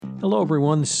Hello,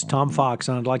 everyone. This is Tom Fox,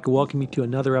 and I'd like to welcome you to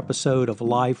another episode of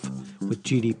Life with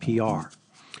GDPR.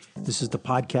 This is the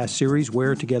podcast series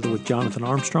where, together with Jonathan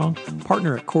Armstrong,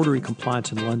 partner at Cordery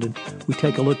Compliance in London, we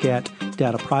take a look at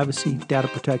data privacy, data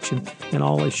protection, and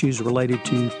all issues related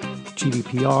to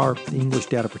GDPR, the English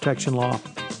data protection law,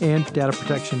 and data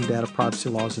protection and data privacy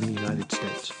laws in the United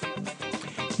States.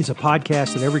 It's a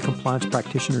podcast that every compliance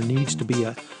practitioner needs to be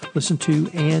listened to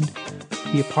and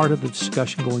be a part of the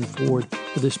discussion going forward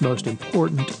for this most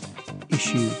important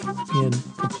issue in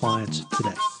compliance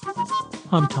today.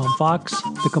 I'm Tom Fox,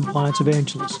 the Compliance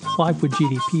Evangelist. Life with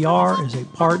GDPR is a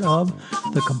part of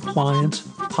the Compliance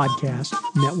Podcast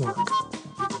Network.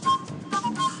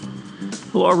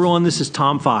 Hello, everyone. This is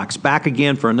Tom Fox, back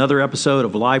again for another episode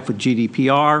of Life with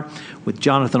GDPR with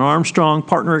Jonathan Armstrong,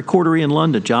 partner at Cordery in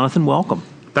London. Jonathan, welcome.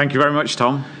 Thank you very much,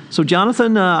 Tom. So,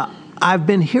 Jonathan, I've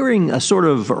been hearing a sort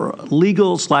of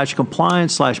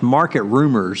legal/compliance/market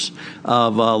rumors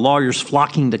of lawyers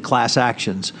flocking to class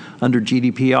actions under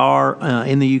GDPR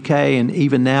in the UK, and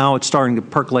even now it's starting to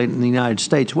percolate in the United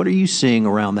States. What are you seeing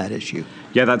around that issue?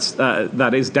 Yeah,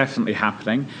 that is definitely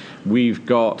happening. We've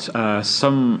got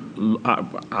some.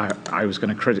 I was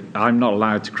going to. I'm not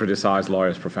allowed to criticise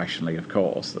lawyers professionally, of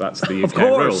course. That's the UK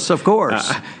rule. Of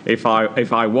course. If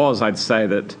I was, I'd say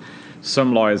that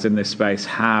some lawyers in this space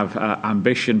have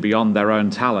ambition beyond their own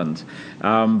talent,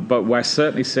 but we're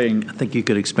certainly seeing. I think you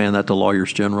could expand that to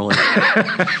lawyers generally.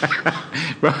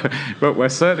 but we're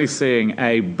certainly seeing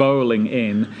a bowling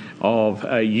in of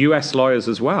US lawyers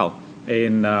as well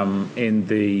in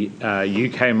the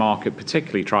UK market,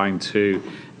 particularly trying to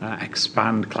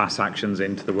expand class actions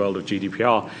into the world of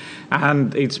GDPR.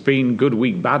 And it's been good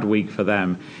week, bad week for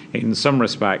them in some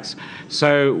respects.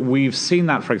 So we've seen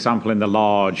that, for example, in the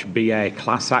large BA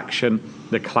class action.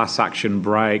 The class action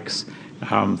breaks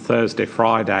Thursday,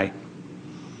 Friday.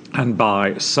 And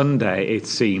by Sunday, it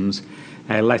seems,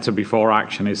 a letter before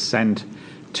action is sent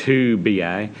to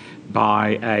BA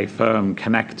by a firm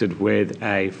connected with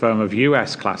a firm of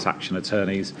US class action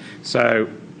attorneys. So,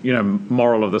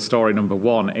 moral of the story number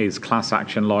one is class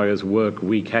action lawyers work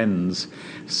weekends.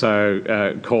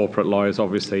 So corporate lawyers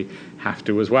obviously have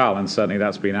to as well. And certainly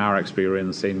that's been our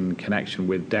experience in connection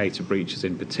with data breaches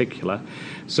in particular.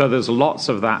 So there's lots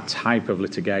of that type of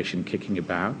litigation kicking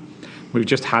about. We've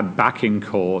just had back in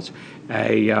court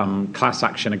a class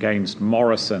action against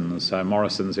Morrison's.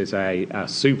 Morrison's is a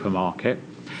supermarket.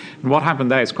 And what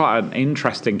happened there is quite an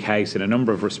interesting case in a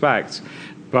number of respects,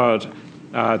 but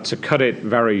to cut it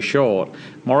very short,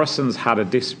 Morrison's had a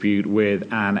dispute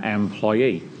with an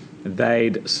employee.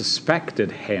 They'd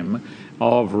suspected him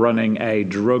of running a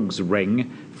drugs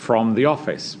ring from the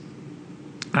office,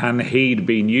 and he'd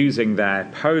been using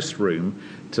their post room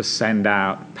to send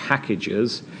out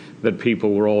packages that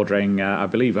people were ordering, I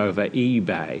believe, over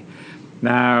eBay.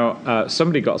 Now,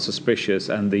 somebody got suspicious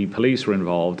and the police were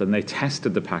involved, and they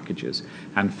tested the packages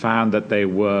and found that they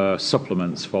were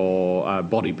supplements for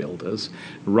bodybuilders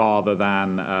rather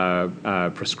than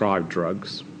prescribed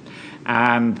drugs.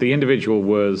 And the individual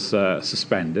was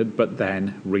suspended but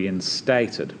then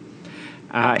reinstated.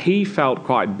 He felt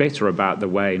quite bitter about the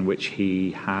way in which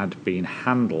he had been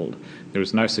handled. There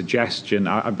was no suggestion.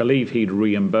 I believe he'd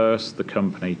reimbursed the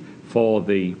company for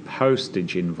the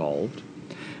postage involved.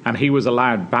 And he was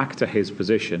allowed back to his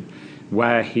position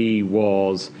where he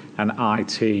was an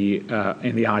IT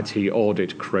in the IT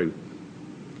audit crew.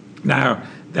 Now,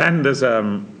 then there's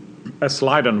a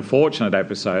slight unfortunate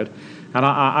episode, and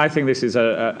I think this is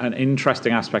an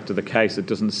interesting aspect of the case that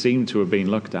doesn't seem to have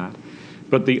been looked at.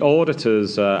 But the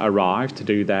auditors arrived to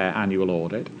do their annual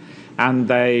audit, and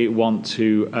they want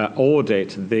to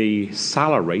audit the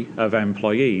salary of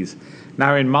employees.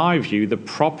 Now, in my view, the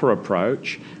proper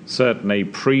approach, certainly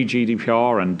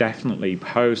pre-GDPR and definitely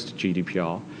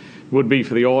post-GDPR, would be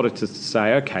for the auditors to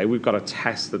say, okay, we've got to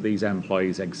test that these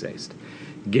employees exist.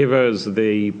 Give us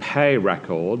the pay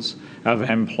records of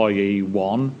employee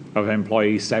 1, of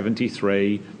employee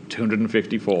 73,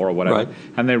 254 or whatever, right.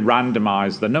 And they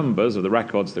randomize the numbers of the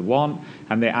records they want,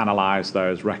 and they analyze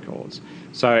those records.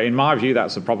 So in my view,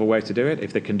 that's the proper way to do it.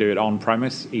 If they can do it on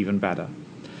premise, even better.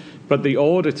 But the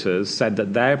auditors said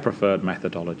that their preferred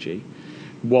methodology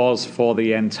was for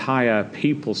the entire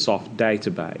PeopleSoft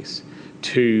database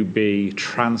to be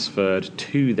transferred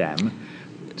to them.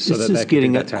 So this is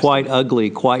getting quite ugly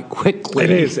quite quickly.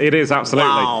 It is absolutely.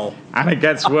 Wow. And it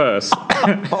gets worse.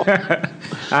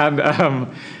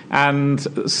 And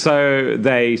so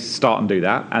they start and do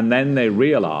that, and then they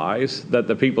realize that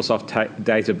the PeopleSoft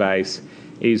database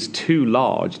is too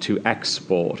large to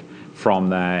export from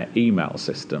their email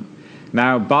system.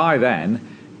 Now, by then,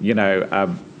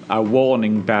 a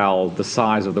warning bell the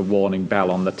size of the warning bell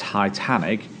on the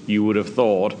Titanic, you would have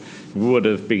thought, would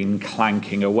have been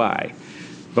clanking away.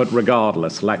 But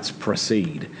regardless, let's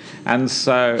proceed. And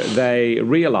so they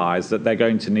realize that they're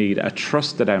going to need a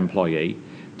trusted employee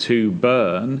to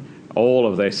burn all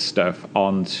of this stuff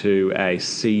onto a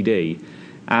CD.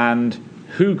 And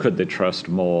who could they trust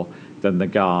more than the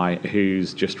guy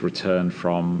who's just returned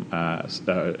from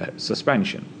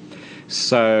suspension?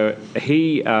 So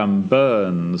he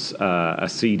burns a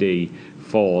CD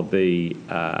for the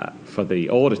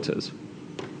auditors,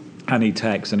 and he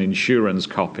takes an insurance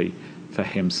copy for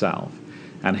himself.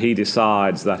 And he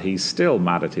decides that he's still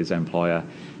mad at his employer,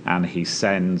 and he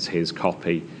sends his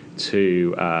copy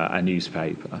to a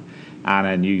newspaper. And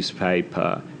a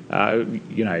newspaper,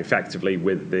 effectively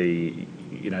with the,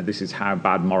 this is how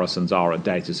bad Morrisons are at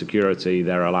data security.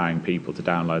 They're allowing people to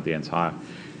download the entire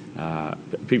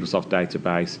PeopleSoft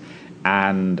database,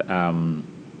 and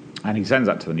he sends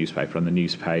that to the newspaper, and the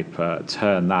newspaper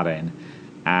turn that in,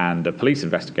 and a police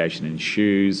investigation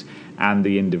ensues, and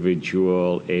the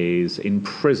individual is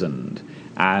imprisoned,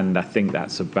 and I think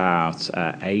that's about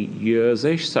 8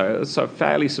 years-ish, so it's a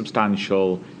fairly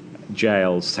substantial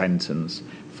jail sentence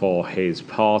for his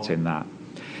part in that.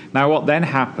 Now, what then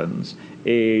happens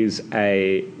is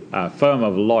a firm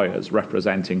of lawyers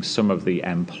representing some of the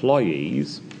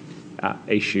employees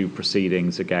issue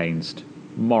proceedings against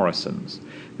Morrisons.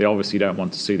 They obviously don't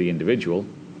want to sue the individual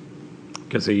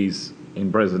because he's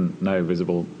in prison, no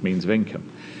visible means of income.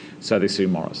 So they sue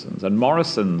Morrisons. And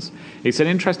Morrisons, it's an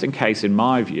interesting case in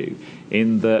my view,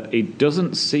 in that it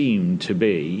doesn't seem to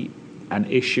be an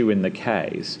issue in the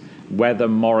case whether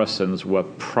Morrisons were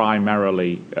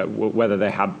primarily, whether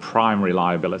they had primary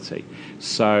liability.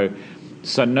 So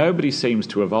nobody seems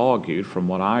to have argued, from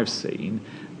what I've seen,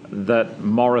 that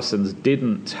Morrisons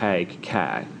didn't take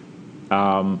care.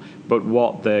 But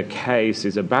what the case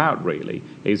is about really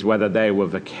is whether they were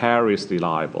vicariously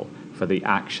liable for the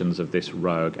actions of this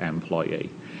rogue employee.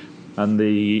 And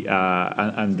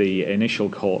the initial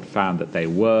court found that they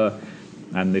were,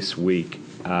 and this week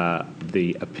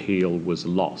the appeal was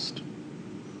lost.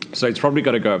 So it's probably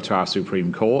got to go up to our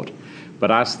Supreme Court,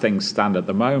 but as things stand at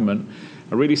the moment,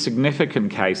 a really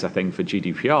significant case, I think, for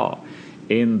GDPR,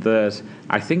 in that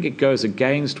I think it goes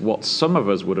against what some of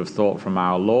us would have thought from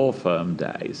our law firm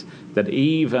days, that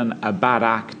even a bad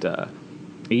actor,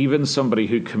 even somebody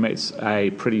who commits a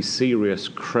pretty serious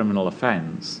criminal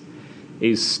offence,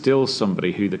 is still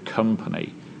somebody who the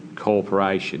company,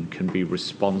 corporation, can be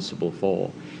responsible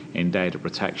for in data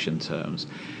protection terms.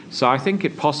 So I think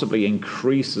it possibly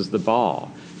increases the bar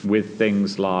with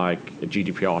things like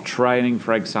GDPR training,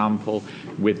 for example,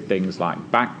 with things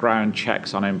like background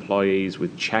checks on employees,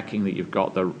 with checking that you've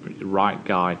got the right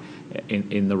guy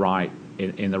in the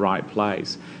right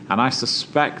place. And I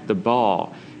suspect the bar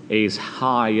is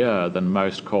higher than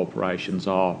most corporations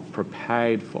are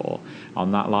prepared for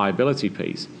on that liability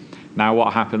piece. Now,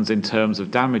 what happens in terms of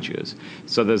damages?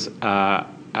 So there's,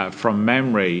 from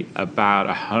memory, about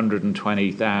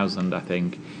 120,000, I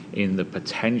think, in the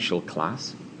potential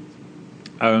class.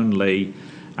 Only,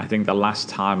 I think the last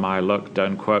time I looked,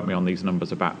 don't quote me on these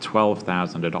numbers, about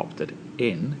 12,000 had opted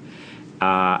in.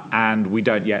 And we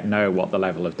don't yet know what the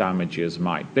level of damages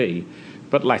might be.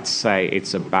 But let's say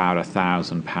it's about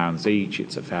 £1,000 each.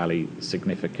 It's a fairly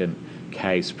significant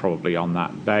case, probably on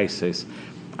that basis.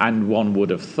 And one would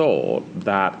have thought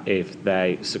that if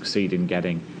they succeed in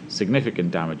getting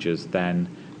significant damages, then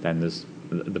there's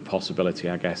the possibility,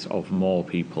 I guess, of more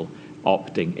people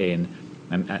opting in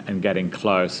and getting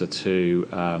closer to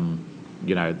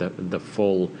the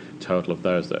full total of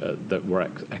those that were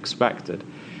expected.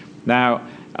 Now,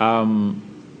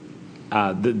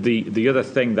 the other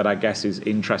thing that I guess is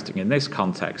interesting in this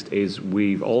context is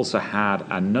we've also had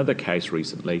another case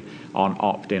recently on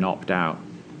opt-in, opt-out.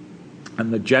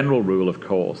 And the general rule, of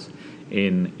course,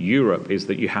 in Europe is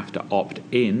that you have to opt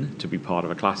in to be part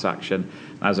of a class action.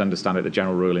 As I understand it, the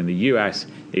general rule in the US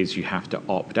is you have to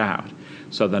opt out.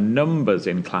 So the numbers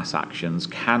in class actions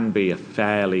can be a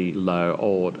fairly low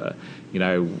order.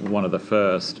 One of the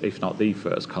first, if not the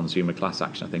first, consumer class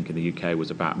action, I think, in the UK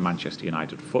was about Manchester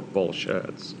United football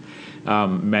shirts.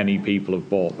 Many people have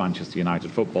bought Manchester United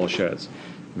football shirts.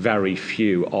 Very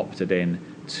few opted in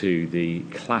to the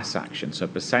class action. So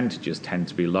percentages tend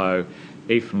to be low.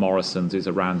 If Morrisons is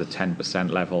around the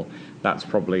 10% level, that's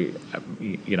probably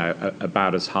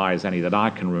about as high as any that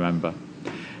I can remember.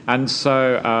 And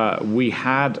so we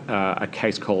had a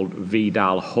case called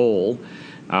Vidal Hall,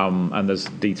 and there's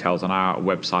details on our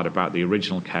website about the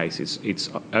original case. It's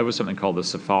over something called the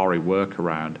Safari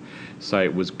workaround. So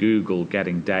it was Google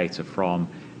getting data from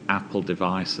Apple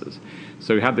devices.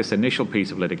 So we had this initial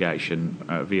piece of litigation,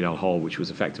 Vidal Hall, which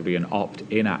was effectively an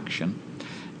opt-in action.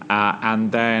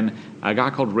 And then a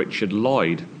guy called Richard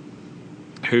Lloyd,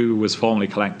 who was formerly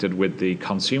connected with the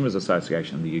Consumers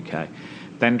Association in the UK,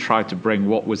 then tried to bring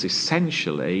what was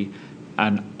essentially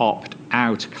an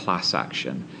opt-out class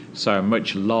action, so a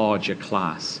much larger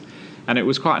class. And it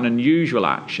was quite an unusual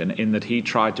action in that he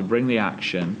tried to bring the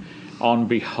action on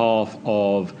behalf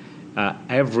of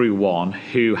everyone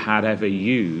who had ever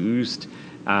used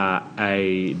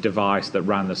a device that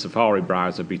ran the Safari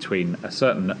browser between a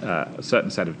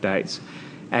certain set of dates,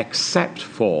 except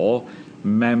for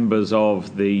members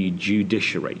of the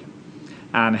judiciary.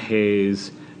 And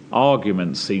his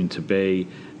argument seemed to be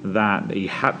that he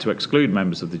had to exclude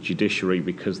members of the judiciary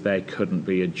because they couldn't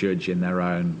be a judge in their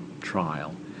own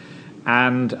trial.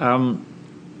 And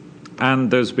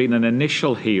there's been an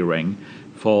initial hearing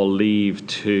for leave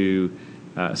to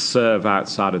serve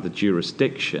outside of the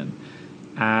jurisdiction.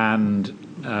 And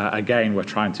again, we're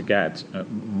trying to get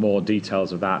more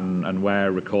details of that, and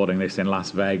we're recording this in Las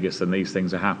Vegas, and these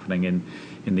things are happening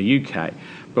in the UK.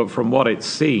 But from what it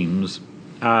seems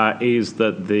is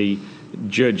that the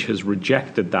judge has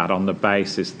rejected that on the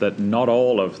basis that not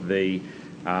all of the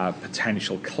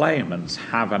potential claimants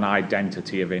have an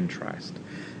identity of interest.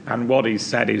 And what he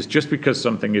said is just because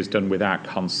something is done without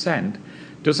consent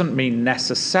doesn't mean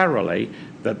necessarily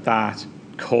that that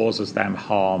causes them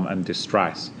harm and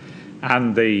distress.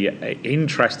 And the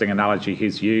interesting analogy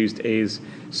he's used is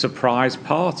surprise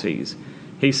parties.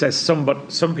 He says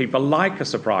some people like a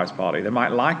surprise party. They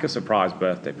might like a surprise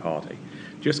birthday party.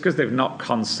 Just because they've not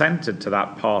consented to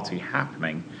that party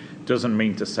happening doesn't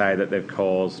mean to say that they've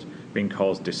been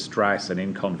caused distress and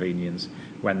inconvenience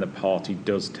when the party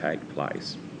does take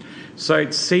place. So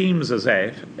it seems as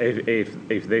if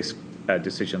this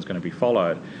decision is going to be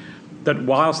followed, that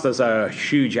whilst there's a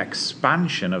huge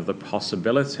expansion of the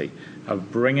possibility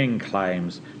of bringing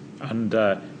claims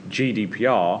under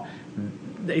GDPR,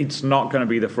 it's not going to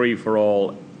be the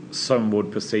free-for-all some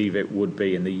would perceive it would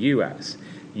be in the US.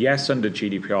 Yes, under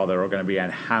GDPR, there are going to be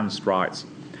enhanced rights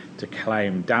to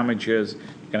claim damages.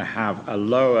 You're going to have a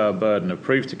lower burden of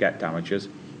proof to get damages.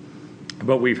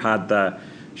 But we've had the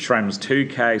Schrems 2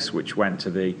 case, which went to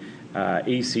the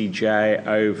ECJ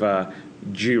over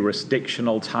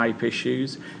jurisdictional type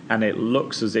issues, and it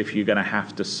looks as if you're going to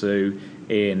have to sue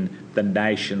in the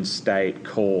nation state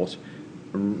court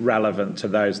relevant to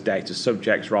those data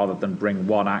subjects rather than bring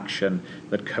one action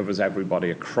that covers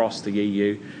everybody across the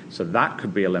EU. So that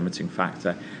could be a limiting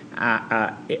factor.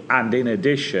 And in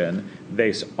addition,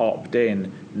 this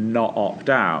opt-in, not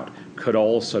opt-out could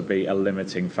also be a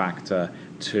limiting factor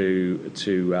to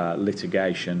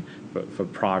litigation for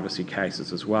privacy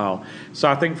cases as well. So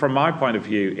I think from my point of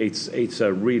view, it's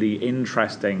a really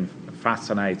interesting,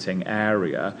 fascinating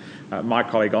area. My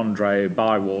colleague Andre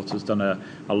Bywater has done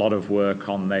a lot of work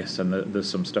on this, and there's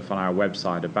some stuff on our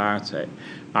website about it.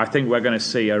 I think we're going to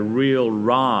see a real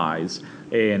rise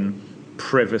in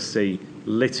privacy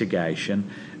litigation,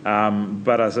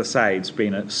 but as I say, it's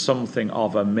been something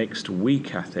of a mixed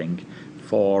week, I think,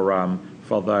 for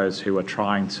those who are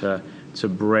trying to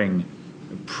bring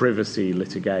privacy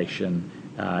litigation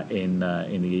in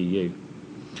the EU.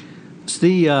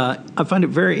 I find it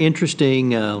very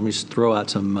interesting. Let me just throw out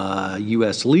some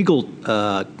U.S. legal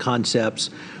concepts.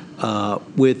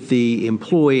 With the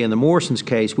employee in the Morrison's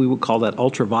case, we would call that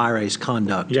ultra vires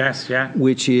conduct. Yes, yeah.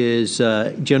 Which is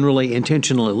generally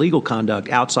intentional illegal conduct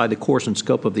outside the course and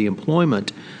scope of the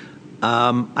employment.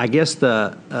 I guess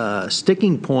the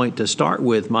sticking point to start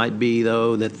with might be,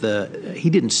 though, that he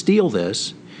didn't steal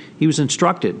this. He was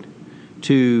instructed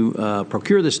to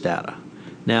procure this data.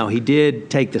 Now, he did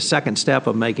take the second step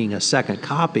of making a second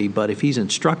copy, but if he's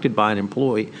instructed by an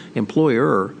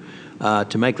employer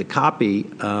to make the copy,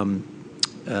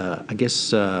 I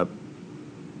guess that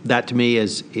to me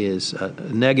is a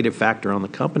negative factor on the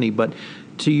company. But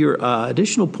to your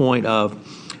additional point of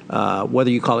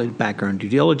whether you call it background due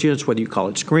diligence, whether you call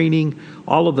it screening,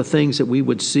 all of the things that we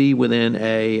would see within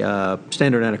a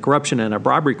standard anti-corruption and a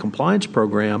bribery compliance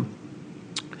program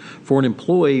for an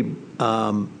employee,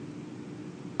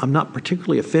 I'm not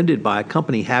particularly offended by a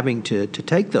company having to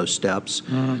take those steps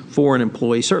for an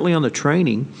employee. Certainly on the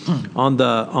training, on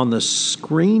the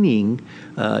screening,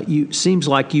 seems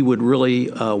like you would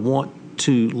really want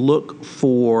to look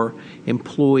for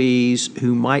employees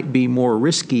who might be more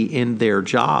risky in their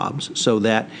jobs, so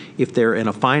that if they're in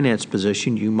a finance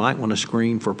position, you might want to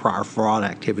screen for prior fraud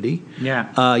activity.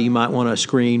 Yeah. You might want to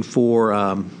screen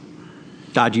for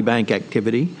dodgy bank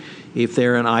activity. If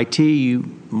they're in IT, you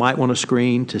might want to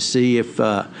screen to see if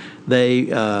they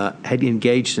had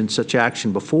engaged in such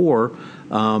action before.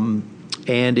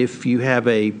 And if you have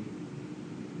a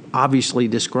obviously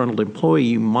disgruntled employee,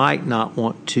 you might not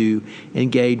want to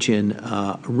engage in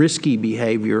risky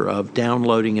behavior of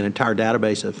downloading an entire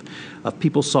database of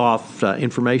PeopleSoft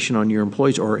information on your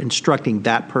employees or instructing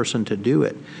that person to do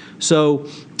it. So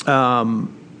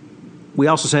we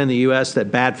also say in the U.S.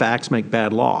 that bad facts make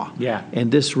bad law. Yeah. And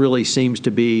this really seems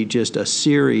to be just a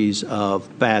series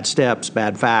of bad steps,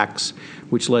 bad facts,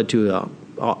 which led to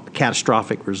a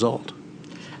catastrophic result.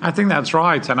 I think that's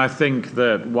right, and I think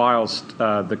that whilst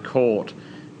the court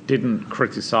didn't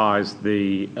criticise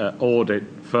the audit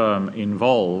firm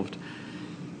involved,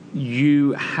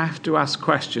 you have to ask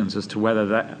questions as to whether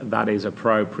that is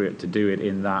appropriate to do it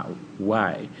in that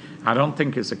way. I don't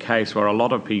think it's a case where a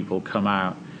lot of people come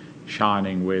out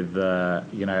shining with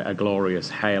a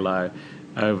glorious halo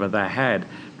over their head.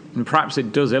 And perhaps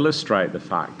it does illustrate the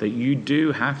fact that you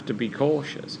do have to be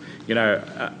cautious.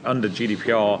 Under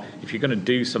GDPR, if you're going to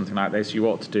do something like this, you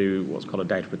ought to do what's called a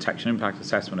data protection impact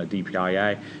assessment, a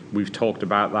DPIA. We've talked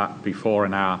about that before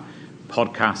in our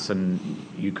podcasts, and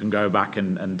you can go back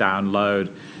and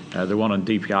download the one on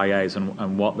DPIAs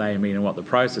and what they mean and what the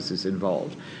process is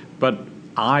involved. But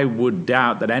I would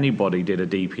doubt that anybody did a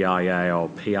DPIA or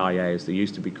PIA, as they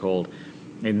used to be called,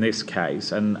 in this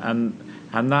case, and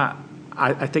that.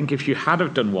 I think if you had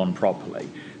have done one properly,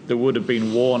 there would have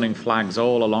been warning flags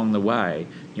all along the way.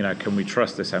 Can we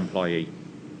trust this employee?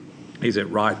 Is it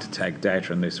right to take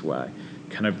data in this way?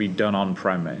 Can it be done on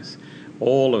premise?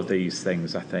 All of these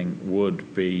things, I think,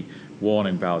 would be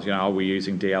warning bells. Are we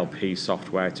using DLP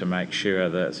software to make sure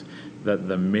that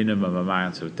the minimum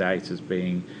amount of data is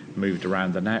being moved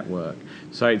around the network?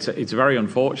 So it's a very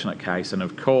unfortunate case, and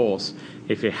of course,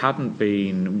 if it hadn't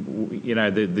been,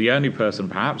 the only person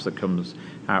perhaps that comes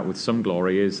out with some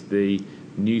glory is the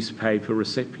newspaper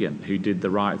recipient who did the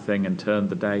right thing and turned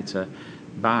the data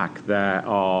back. There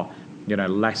are,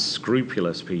 less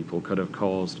scrupulous people could have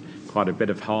caused quite a bit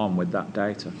of harm with that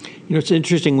data. It's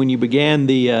interesting, when you began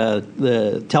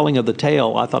the telling of the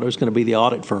tale, I thought it was going to be the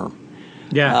audit firm.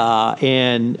 Yeah.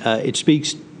 And it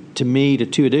speaks to me to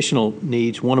two additional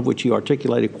needs, one of which you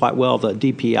articulated quite well, the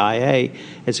DPIA.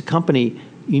 As a company,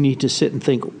 you need to sit and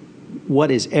think,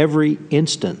 what is every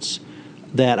instance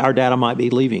that our data might be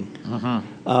leaving?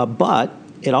 But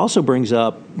it also brings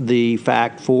up the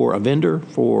fact for a vendor,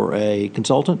 for a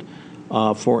consultant,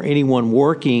 for anyone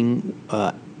working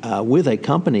with a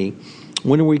company,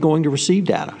 when are we going to receive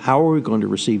data? How are we going to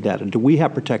receive data? Do we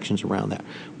have protections around that?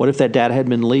 What if that data had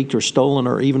been leaked or stolen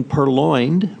or even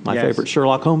purloined, my favorite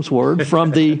Sherlock Holmes word,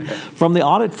 from the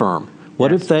audit firm?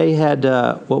 What if they had,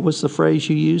 what was the phrase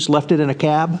you used, left it in a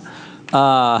cab?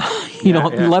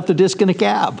 Left a disc in a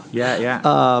cab.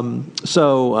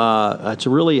 So it's a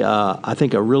really, I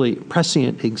think, a really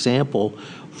prescient example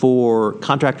for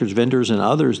contractors, vendors, and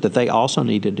others that they also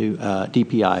need to do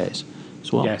DPIAs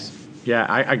as well. Yes. Yeah,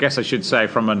 I guess I should say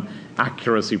from an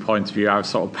accuracy point of view, I've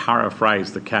sort of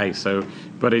paraphrased the case.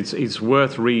 But it's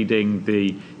worth reading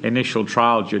the initial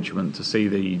trial judgment to see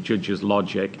the judge's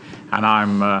logic, and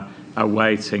I'm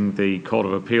awaiting the Court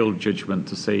of Appeal judgment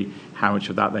to see how much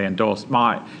of that they endorse.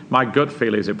 My gut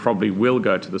feel is it probably will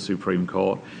go to the Supreme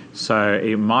Court, so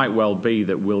it might well be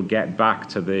that we'll get back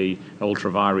to the ultra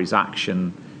vires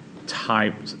action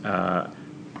type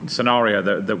scenario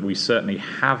that we certainly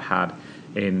have had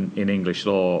in English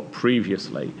law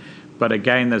previously. But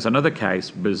again, there's another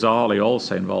case, bizarrely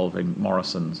also involving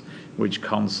Morrison's, which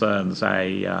concerns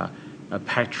a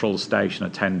petrol station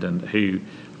attendant who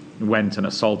went and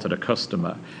assaulted a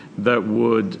customer, that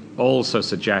would also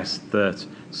suggest that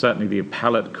certainly the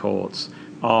appellate courts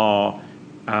are,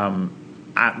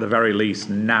 at the very least,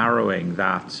 narrowing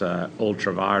that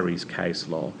ultra vires case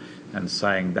law and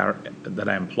saying that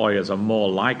employers are more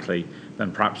likely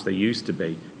than perhaps they used to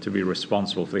be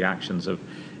responsible for the actions of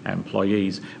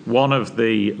employees. One of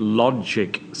the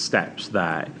logic steps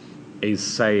there is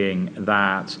saying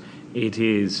that it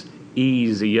is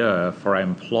easier for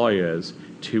employers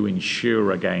to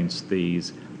insure against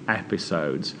these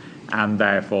episodes, and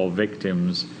therefore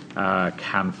victims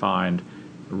can find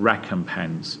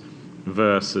recompense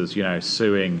versus,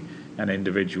 suing an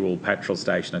individual petrol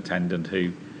station attendant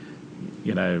who,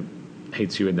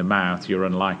 hits you in the mouth. You're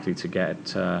unlikely to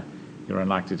get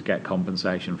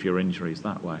compensation for your injuries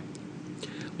that way.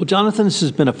 Well, Jonathan, this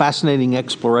has been a fascinating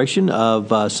exploration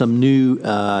of some new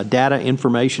data,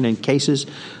 information, and cases,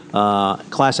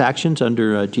 class actions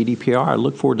under GDPR. I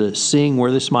look forward to seeing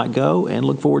where this might go and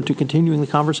look forward to continuing the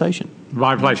conversation.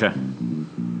 My pleasure.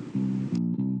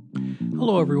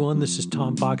 Hello, everyone. This is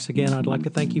Tom Fox again. I'd like to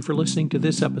thank you for listening to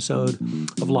this episode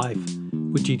of Life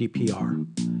with GDPR.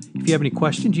 If you have any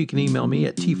questions, you can email me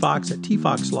at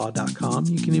tfox@tfoxlaw.com.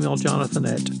 You can email Jonathan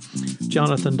at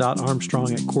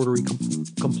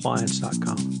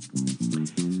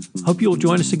jonathan.armstrong@corderycompliance.com. Hope you'll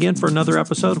join us again for another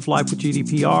episode of Life with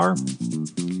GDPR.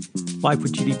 Life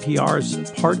with GDPR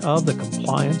is part of the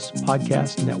Compliance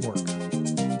Podcast Network.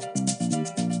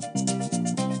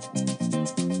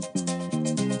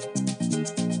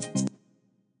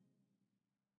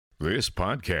 This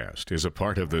podcast is a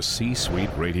part of the C-Suite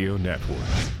Radio Network.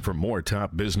 For more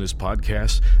top business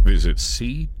podcasts, visit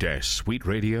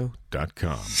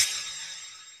c-suiteradio.com.